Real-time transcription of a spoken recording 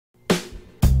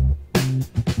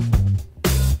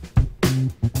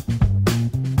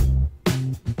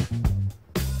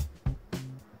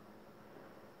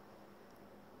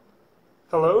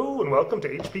Hello and welcome to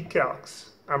HP Calcs.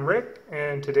 I'm Rick,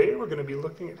 and today we're going to be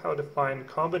looking at how to find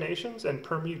combinations and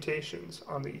permutations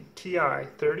on the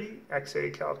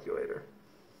TI-30Xa calculator.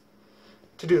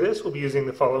 To do this, we'll be using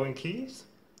the following keys: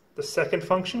 the second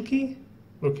function key,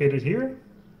 located here,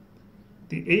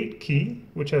 the 8 key,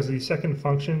 which has the second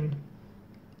function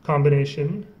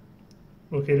combination,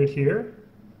 located here,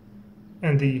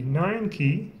 and the 9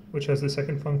 key, which has the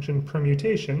second function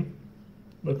permutation,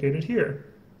 located here.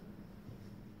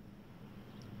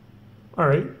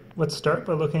 Alright, let's start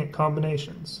by looking at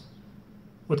combinations.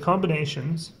 With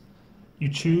combinations, you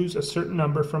choose a certain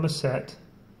number from a set,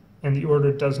 and the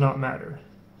order does not matter.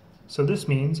 So this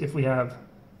means if we have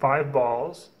 5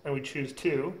 balls and we choose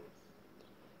 2,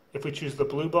 if we choose the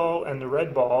blue ball and the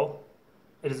red ball,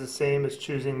 it is the same as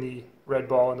choosing the red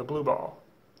ball and the blue ball.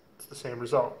 It's the same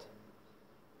result.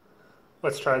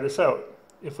 Let's try this out.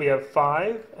 If we have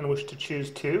 5 and wish to choose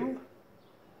 2,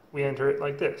 we enter it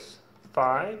like this: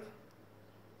 5,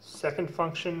 second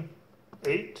function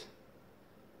 8,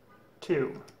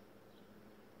 2,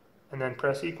 and then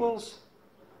press equals,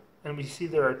 and we see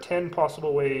there are 10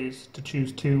 possible ways to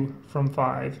choose 2 from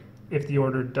 5 if the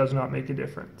order does not make a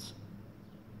difference.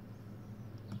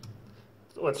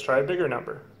 So let's try a bigger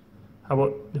number. How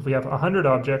about if we have 100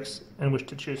 objects and wish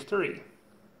to choose 3?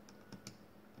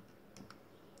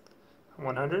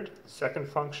 100, second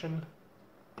function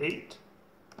 8,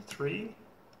 3,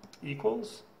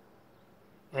 equals,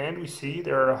 and we see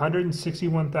there are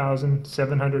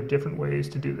 161,700 different ways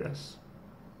to do this.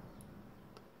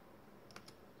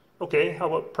 Okay, how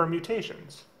about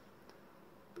permutations?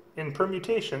 In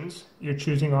permutations, you're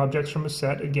choosing objects from a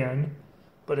set again,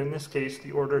 but in this case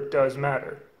the order does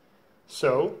matter.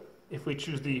 So, if we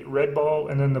choose the red ball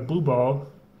and then the blue ball,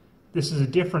 this is a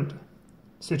different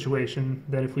situation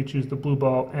than if we choose the blue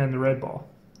ball and the red ball.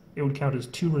 It would count as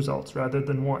 2 results rather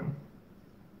than 1.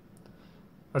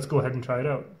 Let's go ahead and try it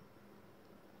out.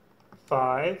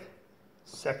 5,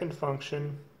 second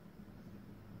function,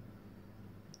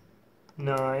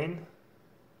 9,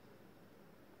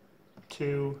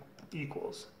 2,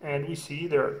 equals. And we see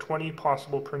there are 20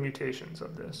 possible permutations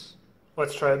of this.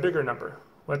 Let's try a bigger number.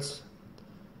 Let's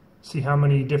see how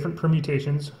many different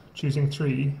permutations, choosing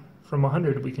 3, from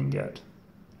 100 we can get.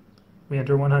 We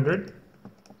enter 100,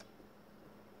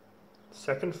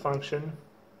 second function,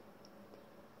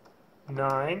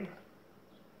 9,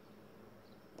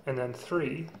 and then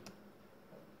 3,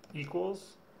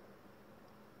 equals,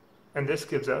 and this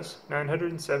gives us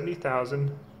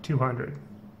 970,200.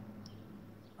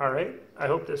 Alright, I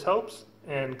hope this helps,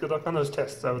 and good luck on those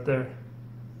tests out there.